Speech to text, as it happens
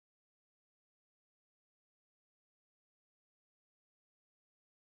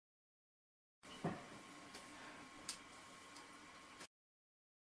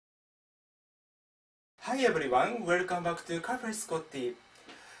Hi everyone, welcome back to Cafe Scotty.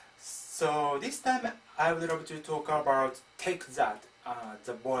 So this time I would love to talk about Take That,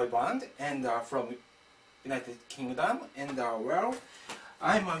 the boy band, and from United Kingdom. And well,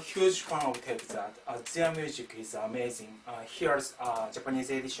 I'm a huge fan of Take That. Their music is amazing. Here's a Japanese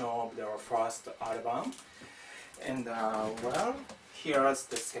edition of their first album, and well, here's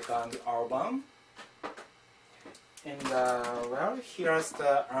the second album. And well, here's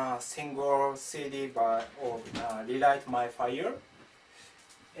the single CD of Relight My Fire.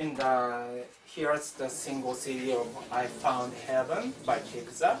 And here's the single CD of I Found Heaven by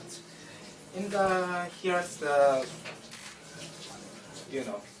Take That. And here's the,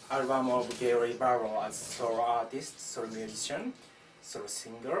 album of Gary Barlow as solo artist, solo musician, solo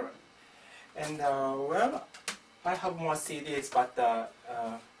singer. And well, I have more CDs, but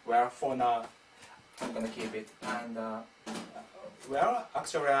well, for now, I'm gonna keep it. And well,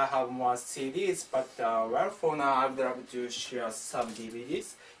 actually I have more CDs, but well, for now I would love to share some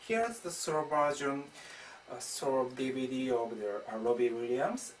DVDs. Here's the solo version, solo DVD of the Robbie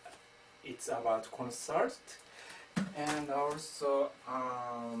Williams. It's about concert, and also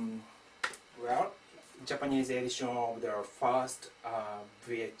well, Japanese edition of their first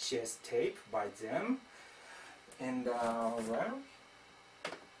VHS tape by them. And well,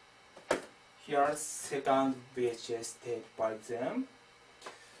 here's second VHS tape by them,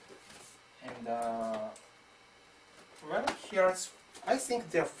 and well, here's I think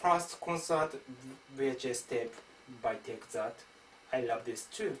their first concert VHS tape by Take That. I love this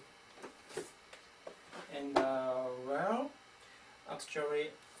too. And well,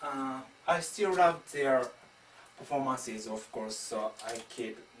 actually I still love their performances, of course, so I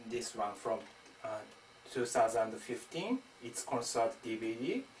keep this one from 2015. It's concert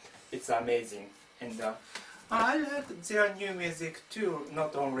DVD. It's amazing, and I like their new music too,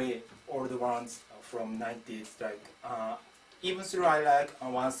 not only old ones from 90s, like even though I like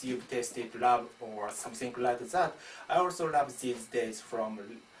Once You've Tasted Love or something like that, I also love these days from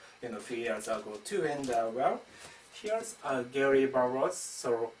a few years ago too. And well, here's Gary Barlow's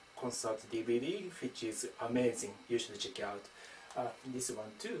solo concert DVD, which is amazing. You should check out this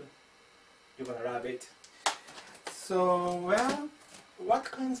one too. You're gonna love it. So well, what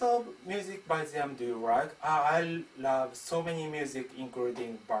kinds of music by them do you like? I love so many music,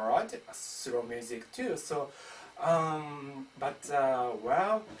 including ballad, slow music too. So, but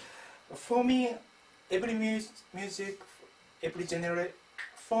well, for me, every music, every genre,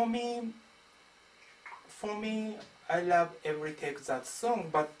 for me, I love every Take That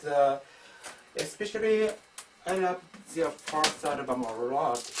song. But especially, I love their first album a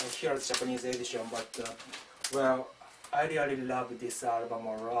lot. Here's Japanese edition, but well, I really love this album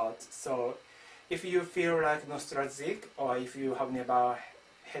a lot. So if you feel like nostalgic, or if you have never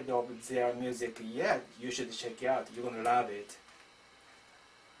heard of their music yet, you should check it out. You're gonna love it.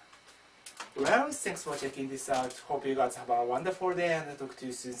 Well, thanks for checking this out. Hope you guys have a wonderful day, and talk to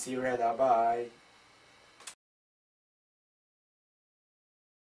you soon. See you later. Bye.